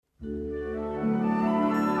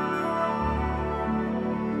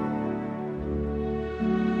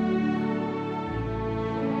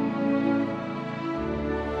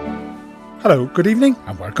Hello, good evening,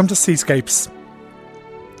 and welcome to Seascapes.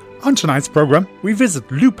 On tonight's programme, we visit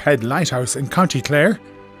Loophead Lighthouse in County Clare,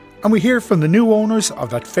 and we hear from the new owners of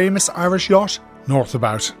that famous Irish yacht,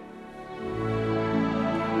 Northabout.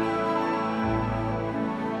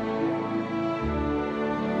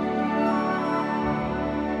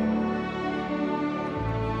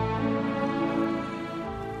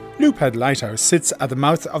 Loophead Lighthouse sits at the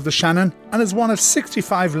mouth of the Shannon and is one of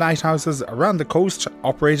 65 lighthouses around the coast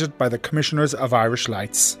operated by the Commissioners of Irish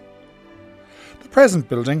Lights. The present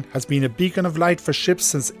building has been a beacon of light for ships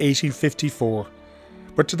since 1854,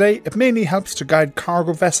 but today it mainly helps to guide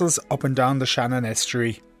cargo vessels up and down the Shannon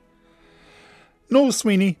estuary. Noel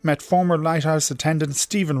Sweeney met former lighthouse attendant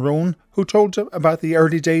Stephen Rowan, who told him about the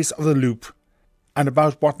early days of the Loop and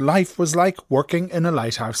about what life was like working in a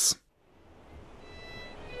lighthouse.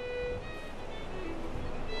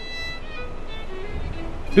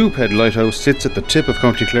 Loophead Lighthouse sits at the tip of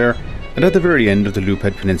County Clare and at the very end of the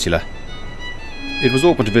Loophead Peninsula. It was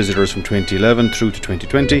open to visitors from 2011 through to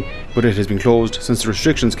 2020, but it has been closed since the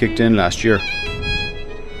restrictions kicked in last year.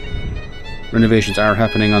 Renovations are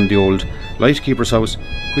happening on the old Lightkeeper's house,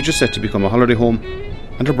 which is set to become a holiday home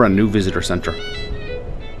and a brand new visitor centre.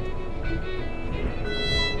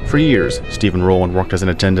 For years, Stephen Rowan worked as an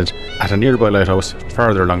attendant at a nearby lighthouse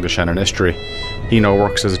farther along the Shannon estuary. He now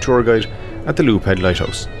works as a tour guide at the Loophead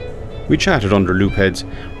Lighthouse. We chatted under Loophead's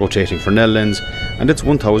rotating Fresnel lens and its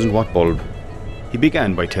 1000 watt bulb. He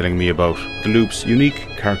began by telling me about the Loop's unique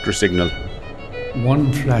character signal.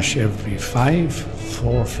 1 flash every 5,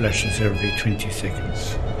 4 flashes every 20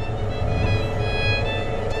 seconds.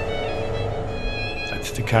 That's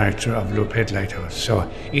the character of Loophead Lighthouse.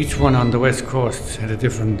 So each one on the west coast had a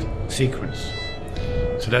different sequence.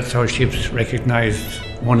 So that's how ships recognised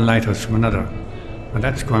one lighthouse from another. And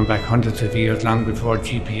that's going back hundreds of years, long before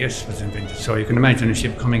GPS was invented. So you can imagine a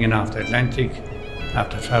ship coming in off the Atlantic,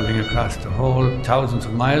 after travelling across the whole thousands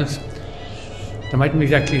of miles. They mightn't be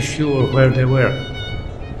exactly sure where they were.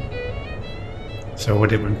 So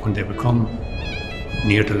when they would come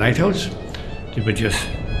near the lighthouse, they would just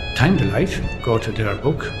time the light, go to their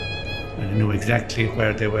book, and they knew exactly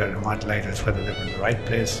where they were and what lighthouse, whether they were in the right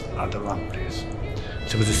place or the wrong place.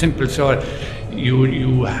 So it was a simple sort.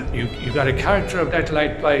 You got a character of that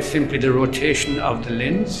light by simply the rotation of the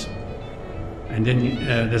lens, and then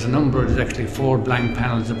there's actually 4 blank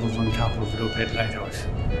panels above on top of Loophead Lighthouse.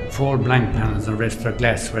 4 blank panels, and the rest are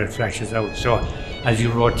glass where it flashes out. So as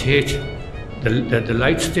you rotate, the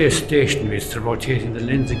light stays stationary. It's the rotating the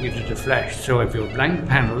lens that gives it the flash. So if you have blank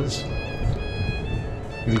panels,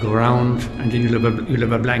 you'll go around and then you'll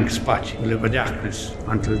have a blank spot, you'll have a darkness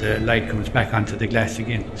until the light comes back onto the glass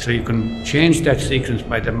again. So you can change that sequence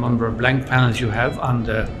by the number of blank panels you have on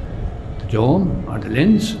the dome or the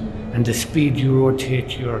lens and the speed you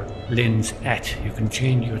rotate your lens at. You can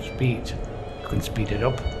change your speed. You can speed it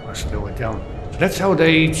up or slow it down. So that's how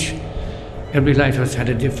every lighthouse had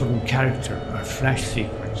a different character or flash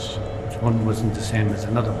sequence. One wasn't the same as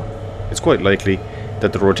another one. It's quite likely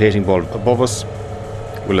that the rotating bulb above us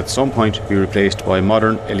will at some point be replaced by a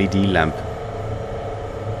modern LED lamp.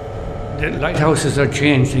 The lighthouses are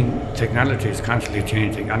changing, technology is constantly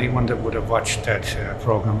changing. Anyone that would have watched that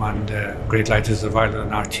programme on the Great Lighthouses of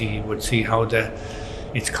Ireland on RT would see how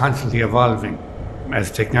it's constantly evolving.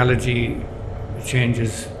 As technology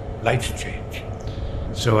changes, lights change.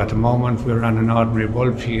 So at the moment we're on an ordinary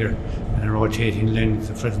bulb here and a rotating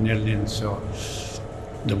lens, a Fresnel lens, so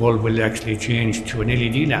the bulb will actually change to an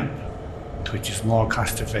LED lamp, which is more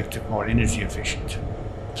cost effective, more energy efficient.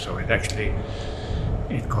 So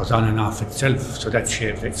it goes on and off itself, so it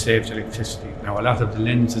saves electricity. Now a lot of the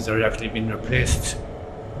lenses are actually being replaced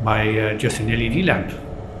by just an LED lamp.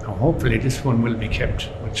 Now hopefully this one will be kept,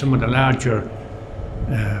 but some of the larger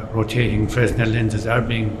rotating Fresnel lenses are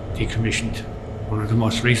being decommissioned. One of the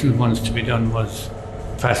most recent ones to be done was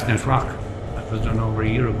Fastnet Rock. That was done over a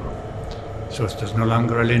year ago. So there's no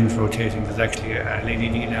longer a lens rotating, there's actually a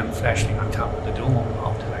LED lamp flashing on top of the dome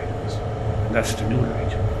of the lighthouse. And that's the new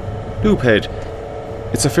light. Loophead.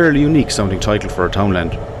 It's a fairly unique sounding title for a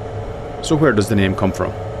townland. So where does the name come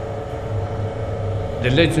from? The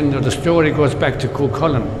legend or the story goes back to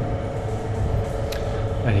Cuchulainn.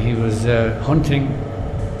 And he was hunting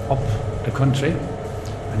up the country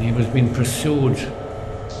and he was being pursued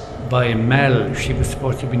by Mel. She was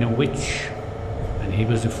supposed to have been a witch and he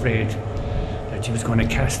was afraid that she was going to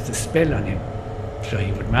cast a spell on him so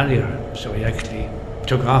he would marry her. So he actually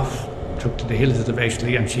took to the hills of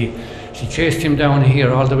Ashley, and she chased him down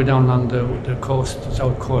here, all the way down on the coast, the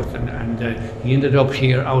south coast, and he ended up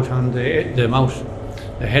here out on the mouth,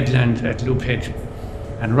 the headland at Loophead.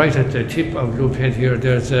 And right at the tip of Loophead here,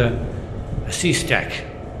 there's a sea stack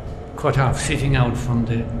cut off, sitting out from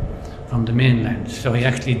the mainland. So he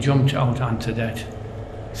actually jumped out onto that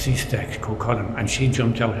sea stack, Coquelin, and she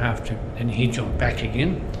jumped out after. Then he jumped back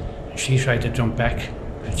again. She tried to jump back,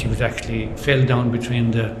 and she was actually fell down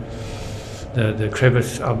between the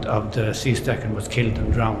crevice of the sea stack and was killed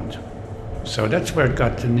and drowned. So that's where it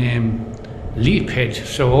got the name Leaphead.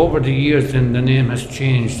 So over the years, then the name has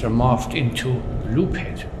changed or morphed into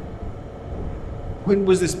Loophead. When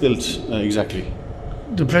was this built exactly?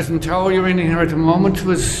 The present tower you're in here at the moment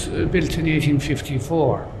was built in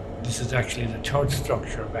 1854. This is actually the third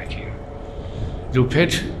structure back here.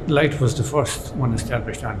 Loophead Light was the first one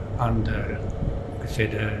established on the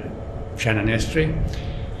Shannon Estuary.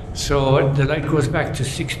 So the light goes back to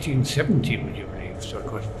 1670, would you believe? So it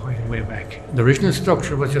goes quite a way back. The original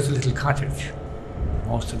structure was just a little cottage.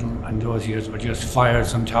 Most of them in those years were just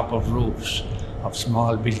fires on top of roofs of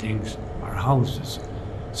small buildings or houses.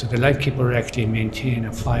 So the lightkeeper would actually maintain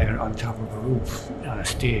a fire on top of a roof on a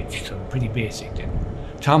stage, so pretty basic then.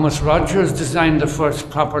 Thomas Rogers designed the first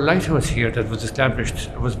proper lighthouse here that was established.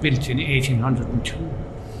 It was built in 1802.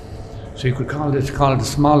 So you could call it a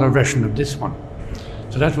smaller version of this one.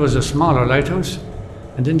 So that was a smaller lighthouse,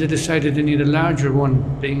 and then they decided they need a larger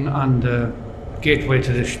one being on the gateway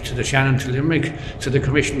to the Shannon to Limerick. So they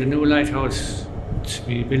commissioned a new lighthouse to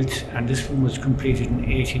be built, and this one was completed in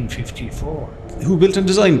 1854. Who built and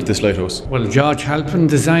designed this lighthouse? Well, George Halpin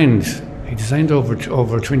designed. He designed over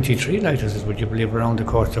 23 lighthouses, would you believe, around the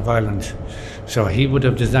coast of Ireland. So he would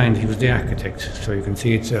have designed. He was the architect. So you can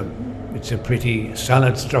see it's a pretty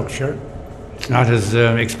solid structure. It's not as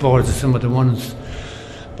exposed as some of the ones,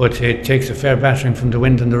 but it takes a fair battering from the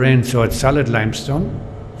wind and the rain. So it's solid limestone.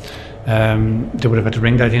 They would have had to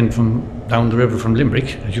bring that in from down the river from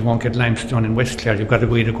Limerick, as you won't get limestone in West Clare. You've got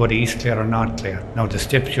to either go to East Clare or North Clare. Now the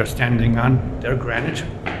steps you're standing on, they're granite.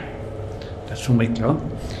 That's from Wicklow.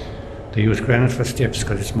 They use granite for steps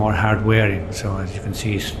because it's more hard wearing. So as you can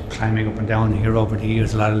see, it's climbing up and down here over the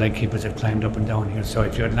years. A lot of lightkeepers have climbed up and down here. So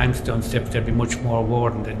if you had limestone steps, they'd be much more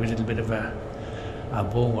worn. There'd be a little bit of a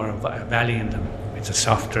bow or a valley in them. It's a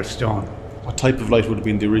softer stone. What type of light would have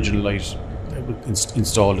been the original light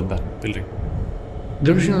installed in that building?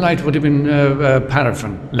 The original light would have been a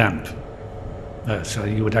paraffin lamp. So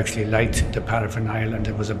you would actually light the paraffin aisle, and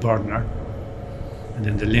there was a burner. And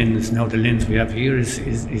then the lens we have here is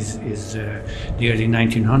the early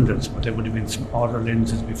 1900s, but there would have been some other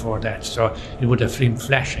lenses before that. So it would have been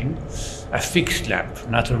flashing, a fixed lamp,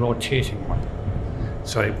 not a rotating one.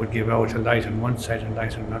 So it would give out a light on one side and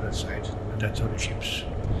light on another side, and that's how the ships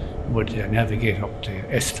would navigate up the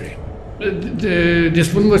estuary.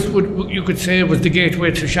 This one was, you could say, was the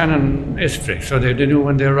gateway to Shannon Estuary. So they knew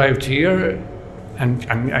when they arrived here,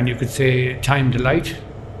 and you could say time the light,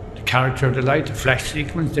 the character of the light, the flash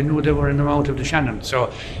sequence. They knew they were in the mouth of the Shannon.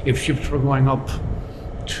 So if ships were going up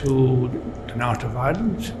to the north of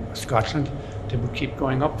Ireland or Scotland, they would keep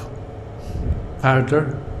going up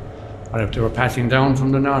farther. Or if they were passing down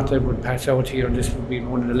from the north, they would pass out here, and this would be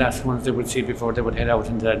one of the last ones they would see before they would head out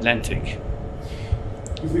into the Atlantic.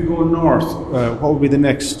 If we go north, what would be the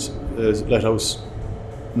next lighthouse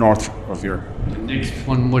north of here? The next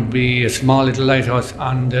one would be a small little lighthouse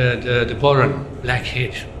on the Burren,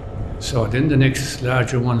 Blackhead. So then the next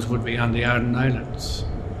larger ones would be on the Arden Islands.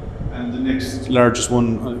 And the next largest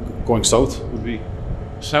one going south would be?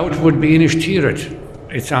 South would be Inishtirrit.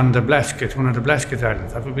 It's on the Blasket, one of the Blasket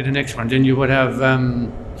Islands. That would be the next one. Then you would have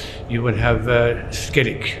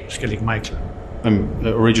Skellig Michael. I'm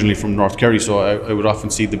originally from North Kerry, so I would often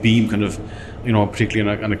see the beam kind of,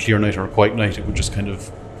 particularly on a clear night or a quiet night, it would just kind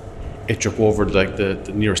of etch up over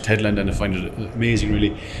the nearest headland, and I find it amazing,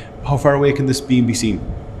 really. How far away can this beam be seen?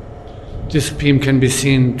 This beam can be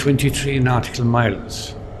seen 23 nautical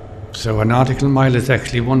miles. So a nautical mile is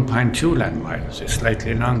actually 1.2 land miles. It's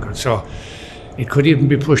slightly longer. So it could even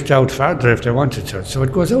be pushed out farther if they wanted to. So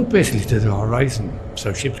it goes out basically to the horizon.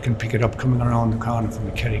 So ships can pick it up coming around the corner from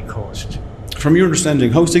the Kerry coast. From your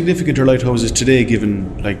understanding, how significant are lighthouses today,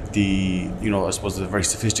 given like the very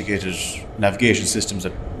sophisticated navigation systems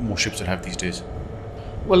that most ships would have these days?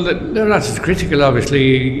 Well, they're not as critical,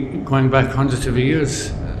 obviously, going back hundreds of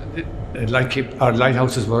years. Our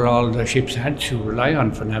lighthouses were all the ships had to rely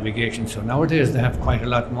on for navigation. So nowadays they have quite a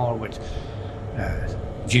lot more with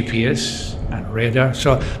GPS and radar.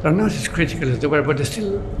 So they're not as critical as they were, but they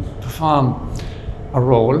still perform a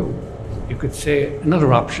role. You could say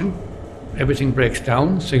another option. Everything breaks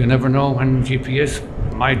down, so you never know when GPS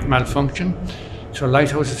might malfunction. So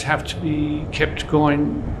lighthouses have to be kept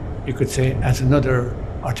going, you could say, as another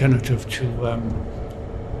alternative to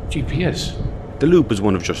GPS. The Loop is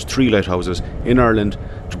one of just 3 lighthouses in Ireland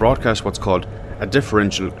to broadcast what's called a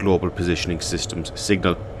Differential Global Positioning Systems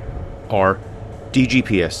signal, or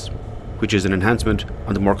DGPS, which is an enhancement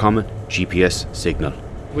on the more common GPS signal.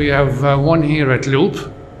 We have one here at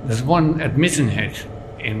Loop, there's one at Mizenhead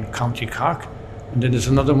in County Cork, and then there's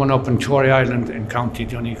another one up in Tory Island in County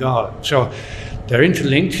Donegal. So they're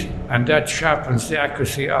interlinked, and that sharpens the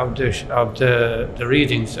accuracy of the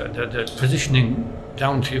readings, the positioning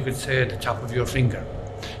down to, you could say, the top of your finger.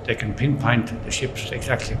 They can pinpoint the ships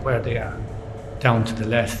exactly where they are, down to the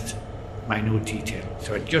last minute detail.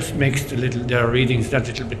 So it just makes their readings that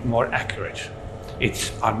little bit more accurate. It's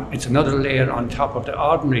another layer on top of the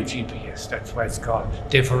ordinary GPS. That's why it's called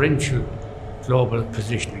Differential Global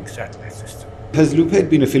Positioning Satellite System. Has Loophead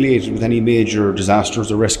been affiliated with any major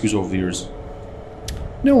disasters or rescues over the years?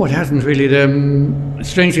 No, it hasn't really.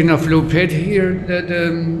 Strangely enough, Loophead here,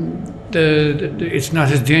 it's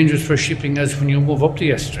not as dangerous for shipping as when you move up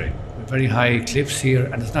the estuary. Very high cliffs here,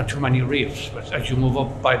 and there's not too many reefs. But as you move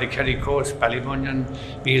up by the Kerry coast, Ballybunion,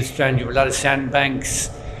 Bealstrand, you have a lot of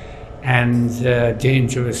sandbanks and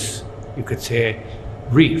dangerous, you could say,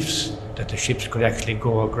 reefs that the ships could actually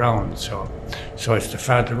go aground. So it's the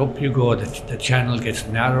farther up you go, the channel gets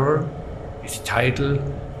narrower, it's tidal,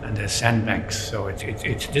 and there's sandbanks. So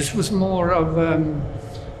this was more of,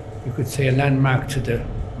 you could say, a landmark to the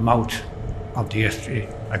mouth of the estuary,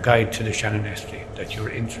 a guide to the Shannon estuary that you're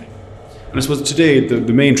entering. And I suppose today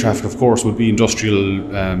the main traffic, of course, would be industrial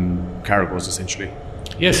cargoes, essentially.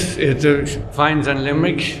 Yes, the Fines and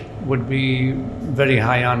Limerick would be very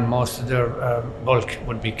high on most of their bulk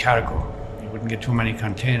would be cargo. You wouldn't get too many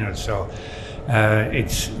containers, so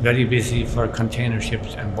it's very busy for container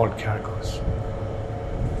ships and bulk cargoes.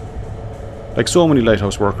 Like so many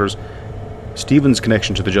lighthouse workers, Stephen's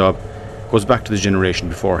connection to the job goes back to the generation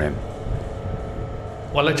before him.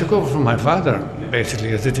 Well, I took over from my father,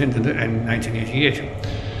 basically, as attendant in 1988,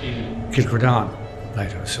 Kilcredan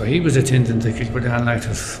Lighthouse. So he was attendant at Kilcredan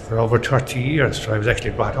Lighthouse for over 30 years, so I was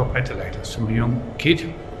actually brought up at the lighthouse from a young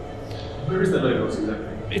kid. Where is the lighthouse exactly?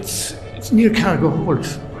 It's near Cargo Hold.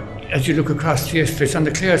 As you look across the estuary, it's on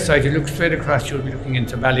the Clare side, you look straight across, you'll be looking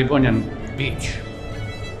into Ballybunion Beach.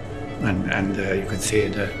 And you can see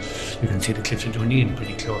the cliffs of Dooneen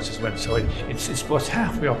pretty close as well. So it's about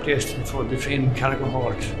halfway up the estuary before between Cargo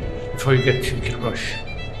Hold, before you get to Kilrush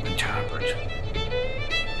and Tarbert.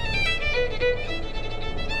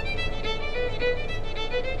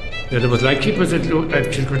 Yeah, there was lightkeepers at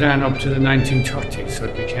Kilcredan up to the 1930s, so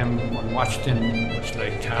it became one watched in much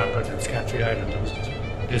like Tarbert and Scatry Island.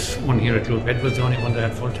 This one here at Loophead was the only one that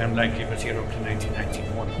had full-time lightkeepers here up to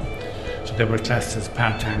 1991. So they were classed as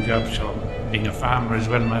part-time jobs. So being a farmer as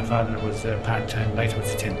well, my father was a part-time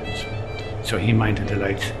lighthouse attendant. So he minded the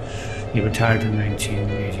light. He retired in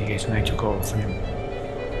 1988 and I took over for him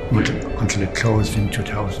until it closed in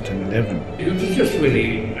 2011. It was just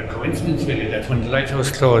really a coincidence really that when the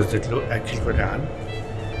lighthouse closed at Kilcredan,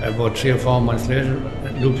 about 3 or 4 months later,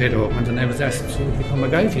 Loophead opened and I was asked to become a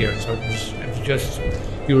guide here. So it was just,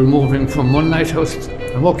 you were moving from one lighthouse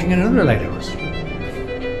and walking in another lighthouse.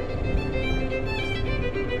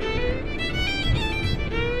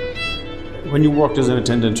 When you worked as an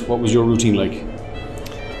attendant, what was your routine like?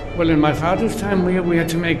 Well, in my father's time, we had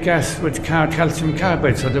to make gas with calcium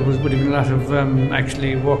carbide, so there would have been a lot of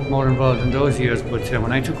actually work more involved in those years. But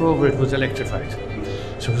when I took over, it was electrified.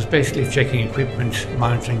 So it was basically checking equipment,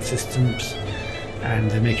 monitoring systems,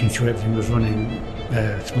 and making sure everything was running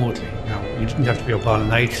smoothly. Now, you didn't have to be up all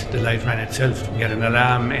night. The light ran itself. We had an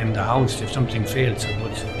alarm in the house if something failed, so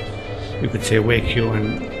we could say wake you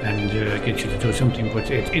and get you to do something. But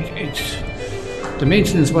the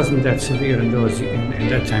maintenance wasn't that severe in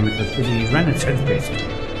that time. It was really, it ran itself basically.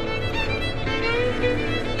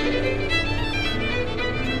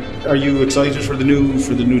 Are you excited for the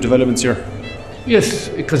new developments here? Yes,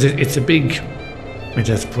 because it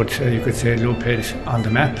has put, you could say, Loophead on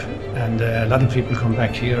the map, and a lot of people come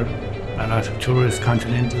back here, a lot of tourists,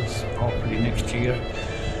 continentals, hopefully next year.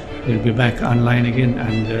 We'll be back online again,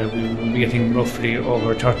 and we will be getting roughly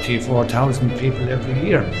over 34,000 people every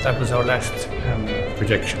year. That was our last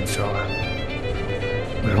projection, so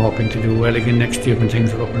we're hoping to do well again next year when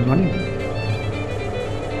things are up and running.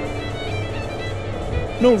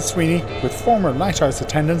 Noel Sweeney with former lighthouse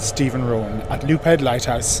attendant Stephen Rowan at Loophead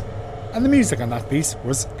Lighthouse. And the music on that piece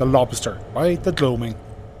was The Lobster by The Gloaming.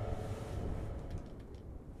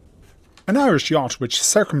 An Irish yacht which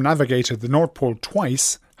circumnavigated the North Pole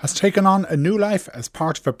twice has taken on a new life as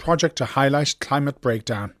part of a project to highlight climate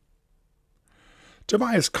breakdown.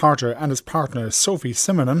 Tobias Carter and his partner Sophie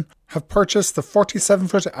Simonon have purchased the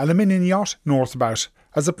 47-foot aluminium yacht Northabout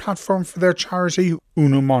as a platform for their charity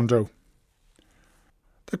Uno Mondo.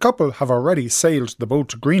 The couple have already sailed the boat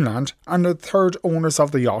to Greenland and are third owners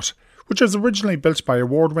of the yacht, which was originally built by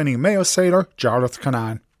award-winning Mayo sailor Jarlath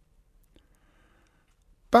Canaan.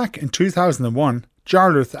 Back in 2001,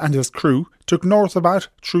 Jarlath and his crew took northabout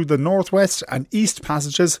through the northwest and east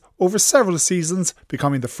passages over several seasons,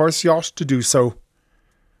 becoming the first yacht to do so.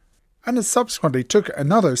 And it subsequently took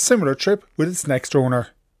another similar trip with its next owner.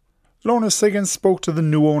 Lorna Siggins spoke to the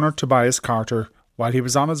new owner Tobias Carter while he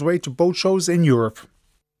was on his way to boat shows in Europe.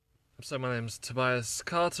 So my name's Tobias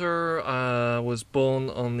Carter. I was born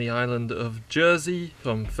on the island of Jersey.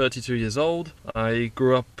 I'm 32 years old. I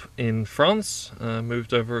grew up in France,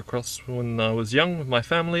 moved over across when I was young with my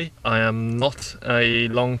family. I am not a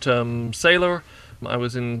long-term sailor. I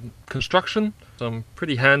was in construction, so I'm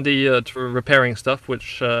pretty handy at repairing stuff,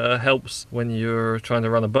 which helps when you're trying to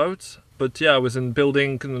run a boat. But yeah, I was in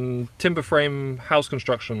building timber frame house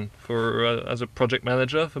construction as a project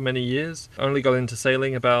manager for many years. I only got into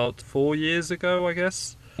sailing about 4 years ago, I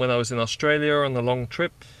guess, when I was in Australia on a long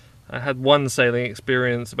trip. I had one sailing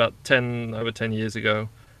experience about over 10 years ago,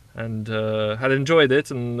 and had enjoyed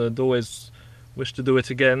it and had always wished to do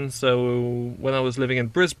it again. So when I was living in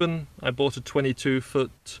Brisbane, I bought a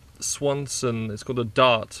 22-foot Swanson. It's called a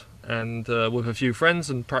Dart. And with a few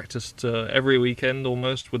friends, and practiced every weekend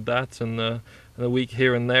almost with that, and a week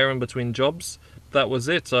here and there in between jobs. That was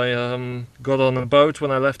it. I got on a boat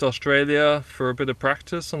when I left Australia for a bit of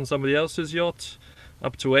practice on somebody else's yacht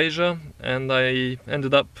up to Asia, and I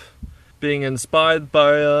ended up being inspired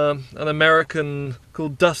by an American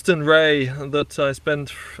called Dustin Ray that I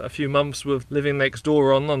spent a few months with living next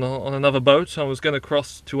door on another boat. I was going to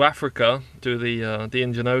cross to Africa, to the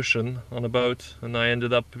Indian Ocean on a boat, and I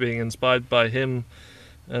ended up being inspired by him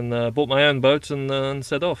and bought my own boat and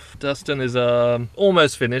set off. Dustin is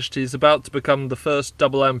almost finished. He's about to become the first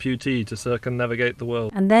double amputee to circumnavigate the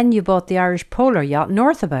world. And then you bought the Irish polar yacht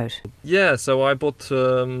Northabout. Yeah, so I bought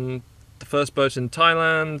the first boat in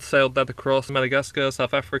Thailand, sailed that across Madagascar,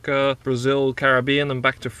 South Africa, Brazil, Caribbean, and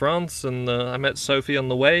back to France. And I met Sophie on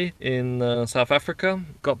the way in South Africa.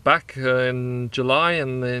 Got back in July,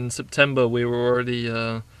 and in September we were already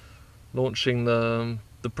launching the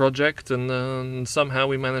project, and somehow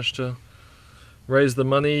we managed to raise the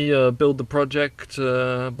money, build the project,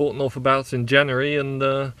 bought Northabout in January,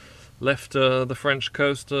 and left the French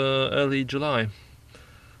coast early July,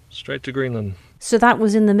 straight to Greenland. So that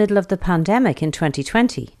was in the middle of the pandemic in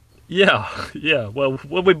 2020? Yeah. Well,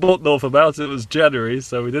 when we bought Northabout, it was January,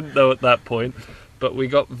 so we didn't know at that point. But we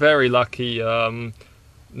got very lucky.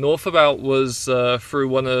 Northabout was, through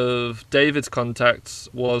one of David's contacts,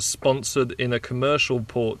 was sponsored in a commercial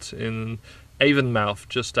port in Avonmouth,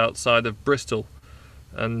 just outside of Bristol.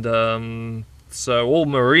 And so all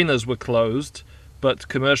marinas were closed, but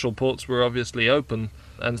commercial ports were obviously open.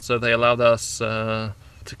 And so they allowed us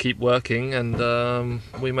to keep working, and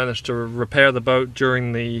we managed to repair the boat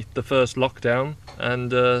during the first lockdown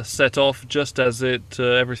and set off just as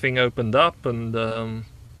everything opened up, and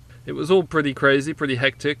it was all pretty crazy, pretty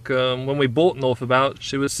hectic. When we bought Northabout,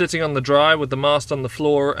 she was sitting on the dry with the mast on the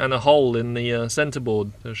floor and a hole in the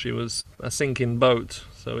centerboard, so she was a sinking boat.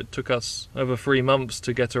 So it took us over 3 months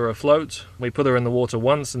to get her afloat. We put her in the water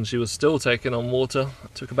once and she was still taking on water.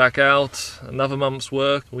 Took her back out, another month's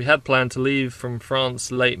work. We had planned to leave from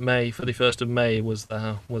France late May, 31st of May was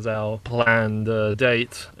our planned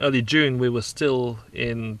date. Early June we were still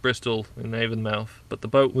in Bristol, in Avonmouth. But the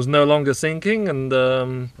boat was no longer sinking,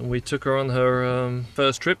 and we took her on her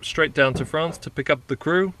first trip straight down to France to pick up the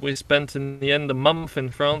crew. We spent in the end a month in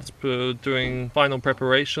France doing final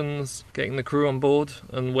preparations, getting the crew on board,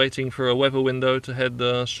 and waiting for a weather window to head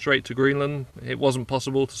straight to Greenland. It wasn't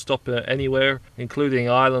possible to stop anywhere, including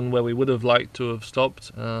Ireland, where we would have liked to have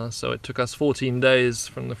stopped. So it took us 14 days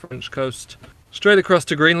from the French coast straight across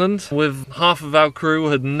to Greenland. With half of our crew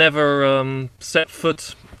had never set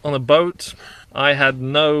foot on a boat. I had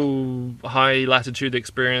no high latitude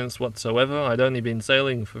experience whatsoever. I'd only been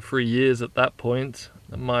sailing for 3 years at that point.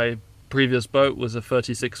 My previous boat was a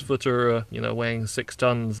 36-footer, weighing 6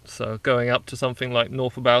 tons. So going up to something like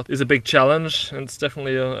Northabout is a big challenge. And it's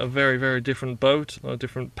definitely a very, very different boat, a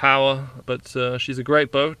different power. But she's a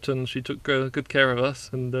great boat, and she took good care of us,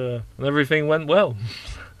 and everything went well.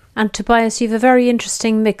 And Tobias, you have a very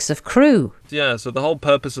interesting mix of crew. Yeah, so the whole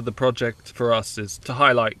purpose of the project for us is to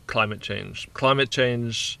highlight climate change. Climate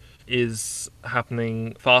change is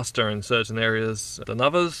happening faster in certain areas than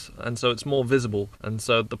others, and so it's more visible. And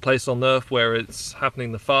so the place on Earth where it's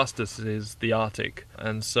happening the fastest is the Arctic.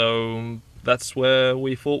 And so that's where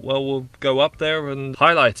we thought, well, we'll go up there and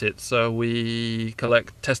highlight it. So we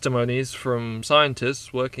collect testimonies from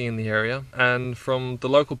scientists working in the area and from the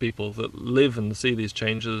local people that live and see these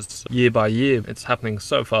changes year by year. It's happening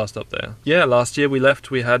so fast up there. Yeah, last year we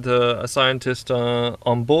left, we had a scientist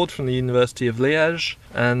on board from the University of Liège,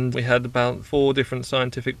 and we had about 4 different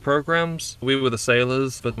scientific programs. We were the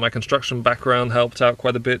sailors, but my construction background helped out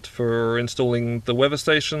quite a bit for installing the weather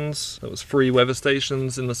stations. There was 3 weather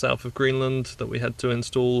stations in the south of Greenland that we had to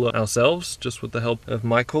install ourselves, just with the help of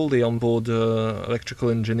Michael, the onboard electrical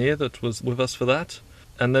engineer that was with us for that.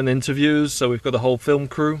 And then interviews, so we've got a whole film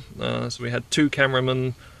crew. So we had 2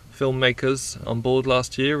 cameramen, filmmakers on board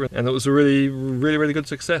last year, and it was a really good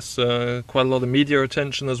success. Quite a lot of media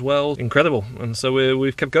attention as well. Incredible. And so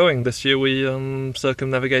we've kept going. This year we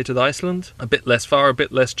circumnavigated Iceland. A bit less far, a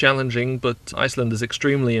bit less challenging, but Iceland is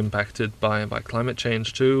extremely impacted by climate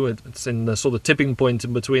change too. It's in the sort of tipping point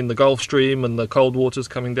in between the Gulf Stream and the cold waters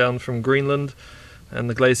coming down from Greenland, and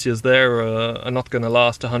the glaciers there are not going to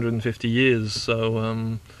last 150 years.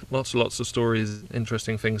 So lots of stories,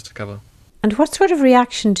 interesting things to cover. And what sort of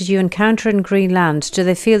reaction did you encounter in Greenland? Do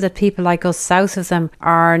they feel that people like us south of them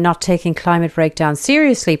are not taking climate breakdown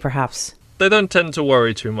seriously, perhaps? They don't tend to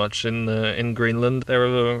worry too much in Greenland. There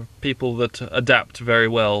are people that adapt very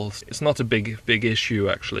well. It's not a big issue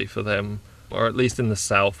actually for them, or at least in the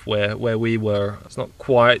south where we were. It's not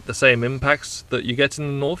quite the same impacts that you get in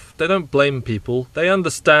the north. They don't blame people. They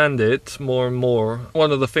understand it more and more.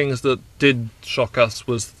 One of the things that did shock us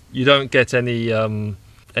was you don't get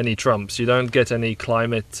any Trumps. You don't get any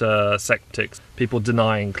climate skeptics, people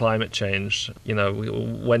denying climate change. You know, we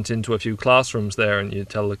went into a few classrooms there and you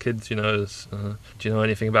tell the kids, do you know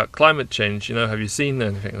anything about climate change? Have you seen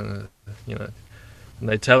anything? And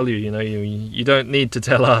they tell you, you don't need to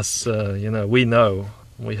tell us, we know.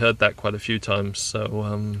 We heard that quite a few times.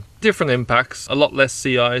 So different impacts, a lot less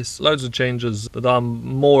sea ice, loads of changes that are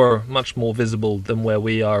much more visible than where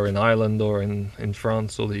we are in Ireland or in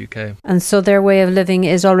France or the UK. And so their way of living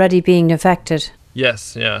is already being affected?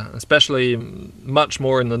 Yes, yeah, especially much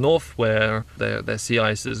more in the north where their sea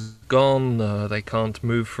ice is gone. They can't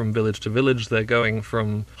move from village to village. They're going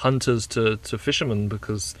from hunters to fishermen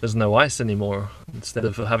because there's no ice anymore. Instead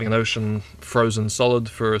of having an ocean frozen solid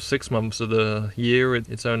for 6 months of the year,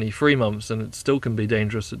 it's only 3 months, and it still can be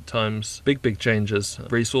dangerous at times. Big changes.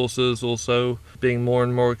 Resources also being more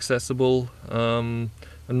and more accessible.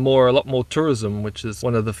 And a lot more tourism, which is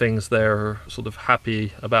one of the things they're sort of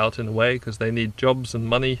happy about in a way, because they need jobs and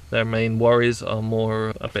money. Their main worries are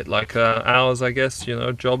more a bit like ours, I guess,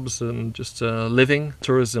 jobs and just living.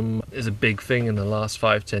 Tourism is a big thing in the last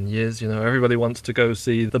 5-10 years. Everybody wants to go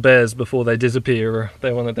see the bears before they disappear.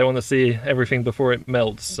 They want to see everything before it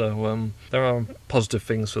melts. So there are positive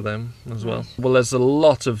things for them as well. Well, there's a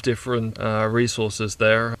lot of different resources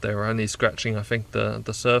there. They're only scratching, I think,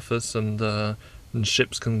 the surface, and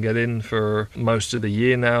ships can get in for most of the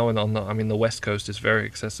year now, and the west coast is very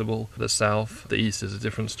accessible. The south, the east is a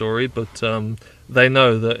different story, but they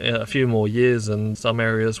know that in a few more years and some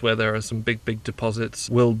areas where there are some big deposits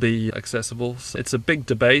will be accessible. It's a big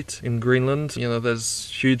debate in Greenland. There's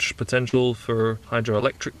huge potential for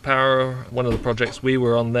hydroelectric power. One of the projects we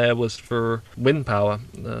were on there was for wind power,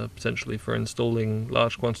 potentially for installing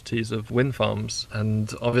large quantities of wind farms.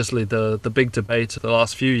 And obviously the big debate the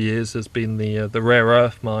last few years has been the rare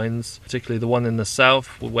earth mines, particularly the one in the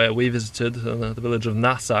south where we visited, the village of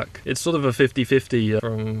Nasak. It's sort of a 50-50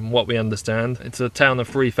 from what we understand. It's a town of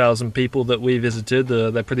 3,000 people that we visited.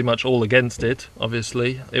 They're pretty much all against it,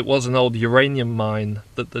 obviously. It was an old uranium mine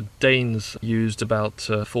that the Danes used about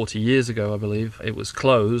 40 years ago, I believe. It was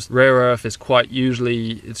closed. Rare earth is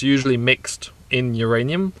usually mixed in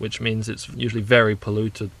uranium, which means it's usually very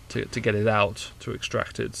polluted to get it out, to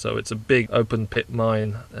extract it. So it's a big open pit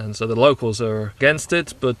mine, and so the locals are against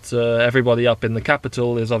it, but everybody up in the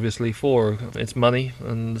capital is obviously for its money,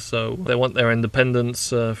 and so they want their independence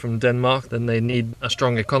from Denmark. Then they need a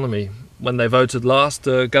strong economy. When they voted last,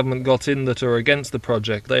 government got in that are against the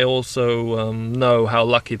project. They also know how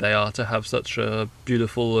lucky they are to have such a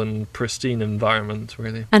beautiful and pristine environment,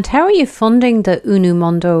 really. And how are you funding the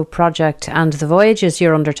Unumondo project and the voyages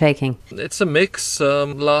you're undertaking? It's a mix.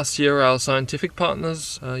 Last year, our scientific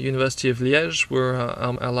partners, University of Liège, were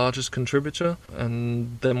our largest contributor.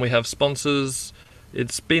 And then we have sponsors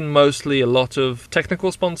It's been mostly a lot of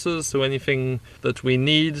technical sponsors, so anything that we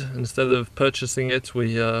need, instead of purchasing it,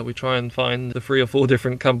 we try and find the 3 or 4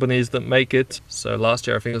 different companies that make it. So last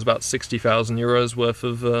year I think it was about 60,000 euros worth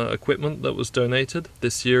of equipment that was donated.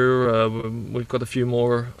 This year we've got a few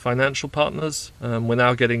more financial partners. We're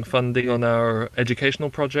now getting funding on our educational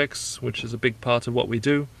projects, which is a big part of what we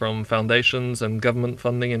do, from foundations and government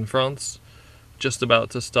funding in France. Just about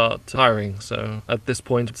to start hiring, so at this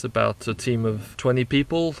point it's about a team of 20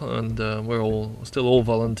 people, and we're still all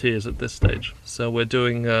volunteers at this stage. So we're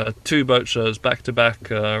doing 2 boat shows back to back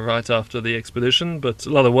right after the expedition, but a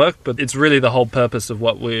lot of work, but it's really the whole purpose of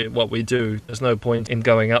what we do. There's no point in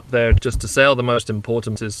going up there just to sail. The most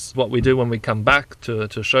important is what we do when we come back to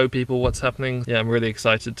show people what's happening. Yeah, I'm really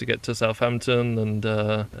excited to get to Southampton and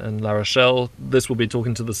La Rochelle. This will be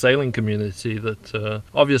talking to the sailing community that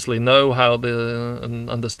obviously know how and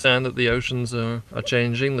understand that the oceans are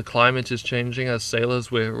changing, the climate is changing. As sailors,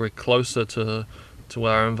 we're closer to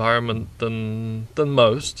our environment than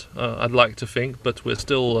most, I'd like to think, but we're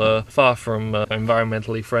still far from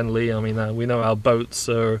environmentally friendly. I mean, we know our boats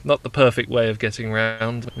are not the perfect way of getting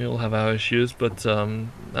around. We all have our issues, but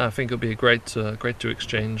I think it'll be great to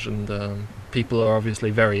exchange, and people are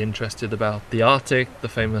obviously very interested about the Arctic, the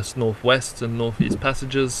famous northwest and northeast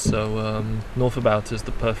passages, so Northabout is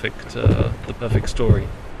the perfect story.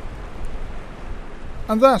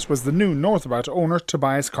 And that was the new Northabout owner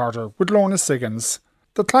Tobias Carter with Lorna Siggins.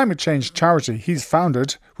 The climate change charity he's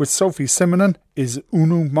founded with Sophie Simonon is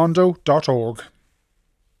unumondo.org.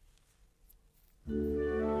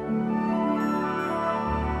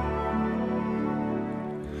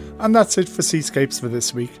 And that's it for Seascapes for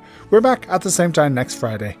this week. We're back at the same time next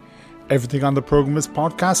Friday. Everything on the programme is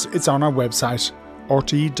podcast. It's on our website,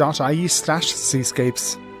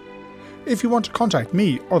 rte.ie/seascapes. If you want to contact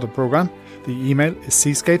me or the programme, the email is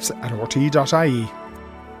seascapes@rte.ie.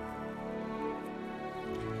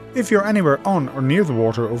 If you're anywhere on or near the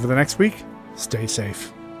water over the next week, stay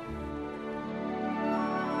safe.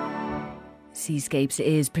 Seascapes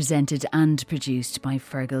is presented and produced by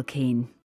Fergal Keane.